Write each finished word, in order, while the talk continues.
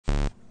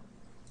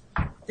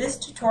This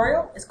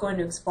tutorial is going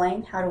to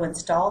explain how to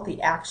install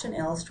the Action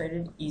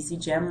Illustrated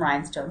EasyGem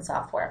Rhinestone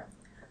software.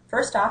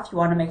 First off, you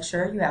want to make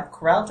sure you have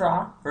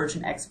CorelDRAW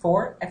version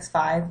X4,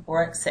 X5,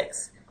 or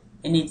X6.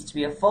 It needs to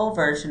be a full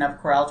version of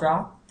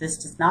CorelDRAW. This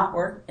does not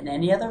work in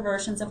any other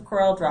versions of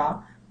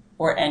CorelDRAW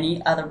or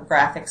any other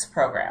graphics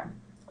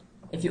program.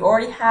 If you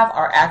already have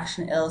our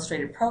Action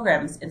Illustrated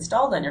programs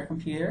installed on your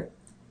computer,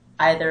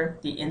 either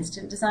the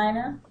Instant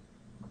Designer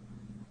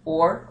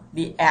or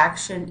the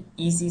Action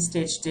Easy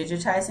Stitch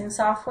digitizing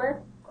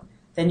software,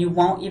 then you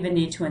won't even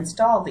need to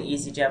install the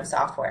EasyGem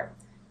software.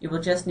 You will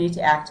just need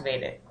to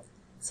activate it.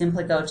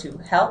 Simply go to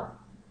Help,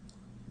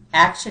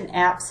 Action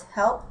Apps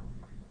Help,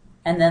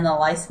 and then the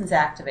License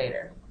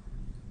Activator.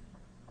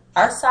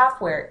 Our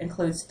software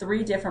includes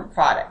 3 different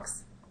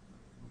products.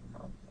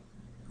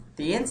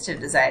 The Instant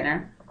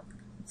Designer,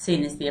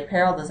 seen as the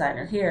Apparel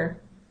Designer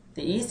here,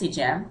 the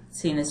EasyGem,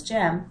 seen as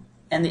Gem,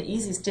 and the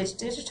Easy Stitch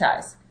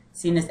Digitize,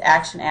 seen as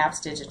Action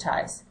Apps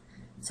Digitize.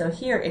 So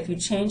here, if you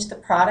change the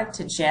product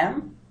to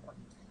Gem,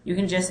 you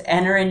can just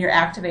enter in your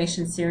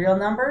activation serial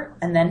number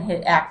and then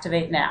hit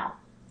Activate Now.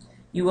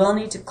 You will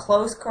need to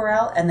close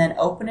Corel and then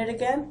open it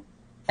again,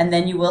 and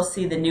then you will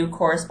see the new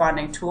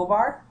corresponding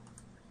toolbar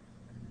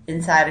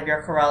inside of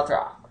your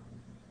CorelDRAW.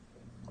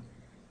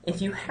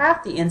 If you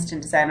have the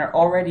Instant Designer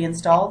already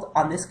installed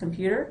on this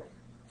computer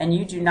and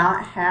you do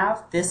not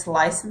have this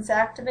license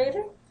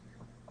activator,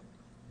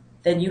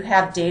 then you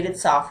have dated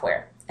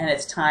software and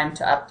it's time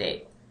to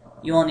update.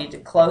 You will need to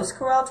close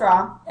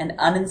CorelDRAW and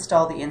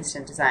uninstall the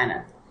Instant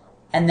Designer,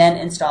 and then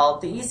install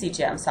the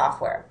EasyGem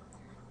software.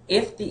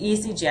 If the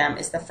EasyGem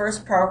is the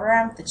first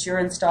program that you're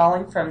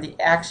installing from the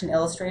Action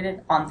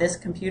Illustrated on this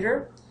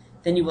computer,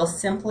 then you will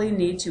simply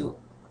need to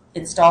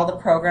install the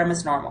program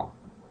as normal.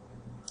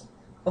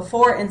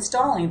 Before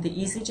installing the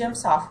EasyGem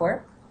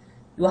software,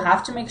 you will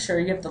have to make sure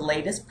you have the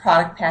latest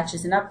product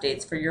patches and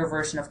updates for your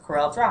version of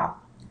CorelDRAW.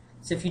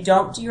 So if you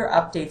don't do your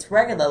updates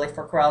regularly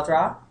for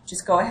CorelDRAW,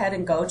 just go ahead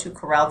and go to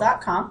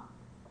Corel.com,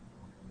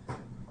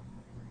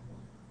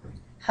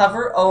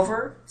 hover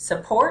over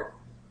Support,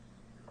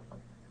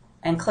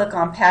 and click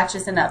on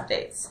Patches and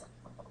Updates.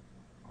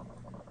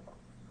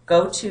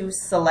 Go to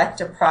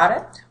Select a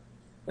Product,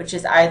 which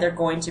is either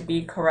going to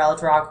be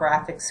CorelDRAW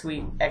Graphics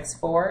Suite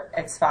X4,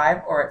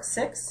 X5, or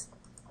X6.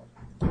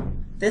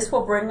 This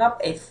will bring up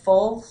a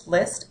full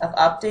list of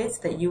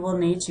updates that you will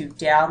need to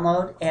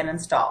download and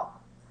install.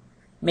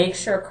 Make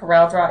sure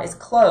CorelDRAW is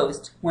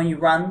closed when you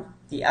run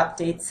the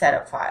update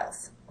setup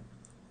files.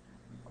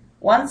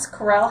 Once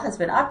Corel has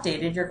been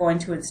updated, you're going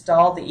to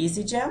install the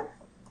EasyGem.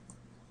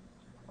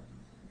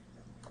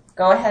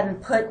 Go ahead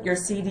and put your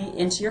CD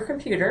into your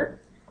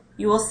computer.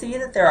 You will see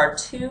that there are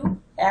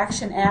 2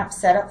 Action App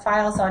setup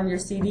files on your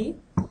CD.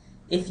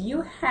 If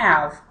you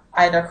have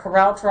either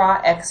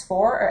CorelDRAW X4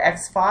 or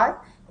X5,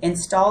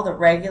 install the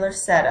regular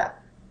setup.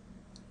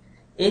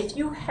 If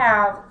you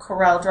have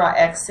CorelDRAW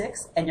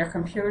X6 and your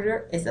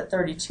computer is a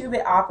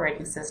 32-bit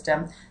operating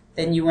system,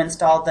 then you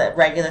install the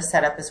regular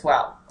setup as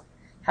well.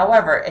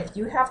 However, if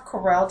you have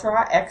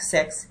CorelDRAW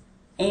X6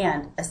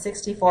 and a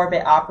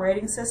 64-bit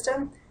operating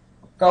system,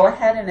 go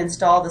ahead and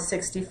install the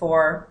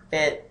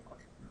 64-bit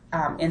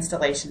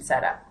installation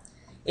setup.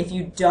 If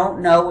you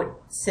don't know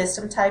what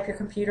system type your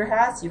computer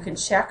has, you can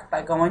check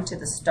by going to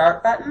the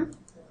Start button,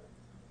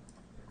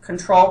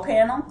 Control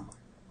Panel,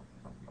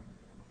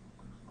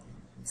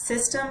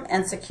 System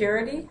and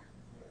Security.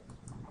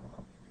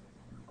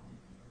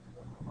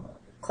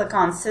 Click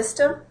on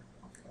System.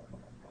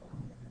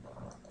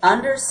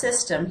 Under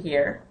System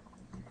here,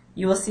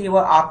 you will see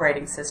what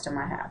operating system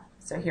I have.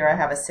 So here I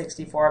have a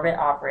 64-bit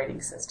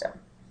operating system.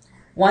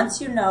 Once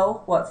you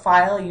know what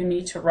file you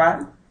need to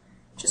run,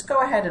 just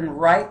go ahead and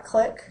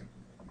right-click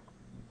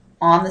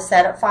on the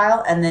setup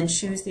file and then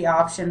choose the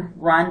option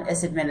Run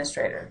as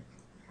Administrator.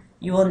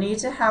 You will need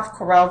to have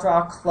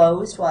CorelDRAW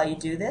closed while you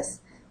do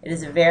this. It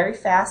is a very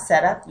fast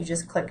setup. You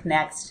just click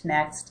Next,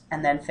 Next,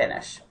 and then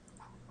Finish.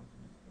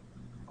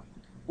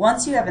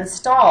 Once you have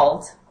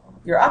installed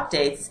your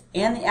updates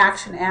and the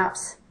Action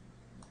Apps,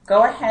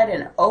 go ahead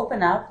and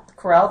open up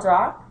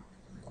CorelDRAW.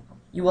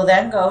 You will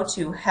then go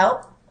to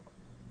Help,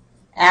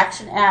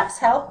 Action Apps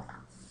Help,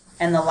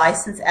 and the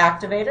License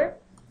Activator.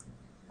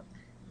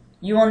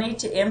 You will need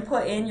to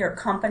input in your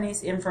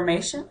company's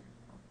information.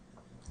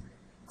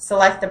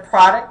 Select the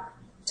product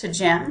to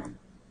Gem,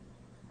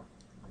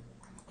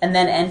 and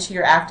then enter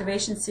your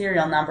activation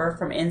serial number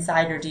from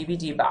inside your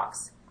DVD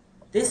box.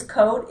 This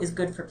code is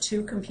good for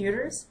 2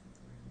 computers.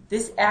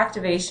 This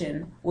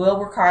activation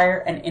will require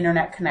an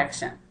internet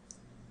connection.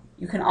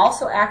 You can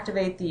also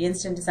activate the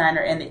Instant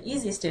Designer and the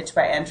Easy Stitch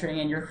by entering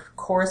in your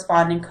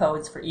corresponding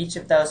codes for each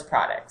of those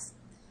products.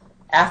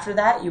 After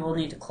that, you will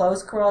need to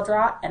close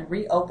CorelDRAW and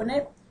reopen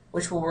it,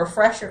 which will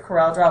refresh your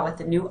CorelDRAW with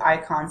the new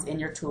icons in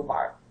your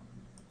toolbar.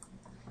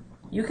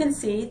 You can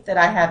see that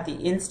I have the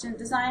Instant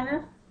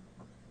Designer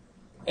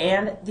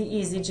and the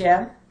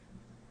EasyGem,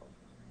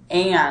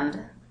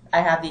 and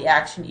I have the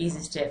Action Easy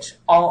Stitch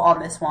all on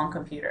this one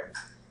computer.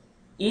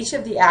 Each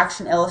of the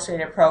Action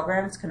Illustrated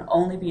programs can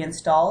only be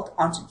installed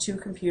onto 2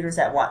 computers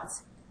at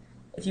once.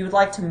 If you would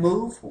like to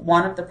move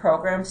one of the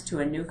programs to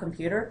a new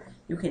computer,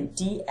 you can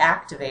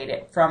deactivate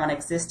it from an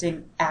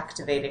existing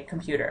activated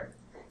computer.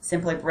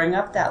 Simply bring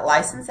up that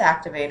license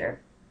activator,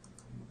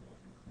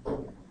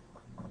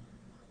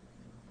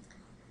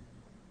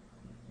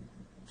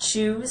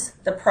 choose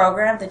the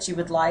program that you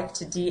would like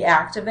to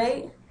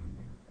deactivate,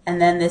 and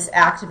then this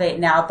Activate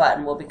Now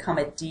button will become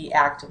a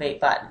Deactivate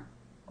button.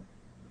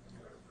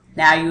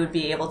 Now you would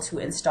be able to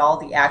install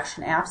the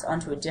Action apps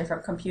onto a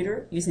different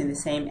computer using the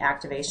same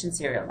activation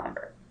serial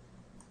number.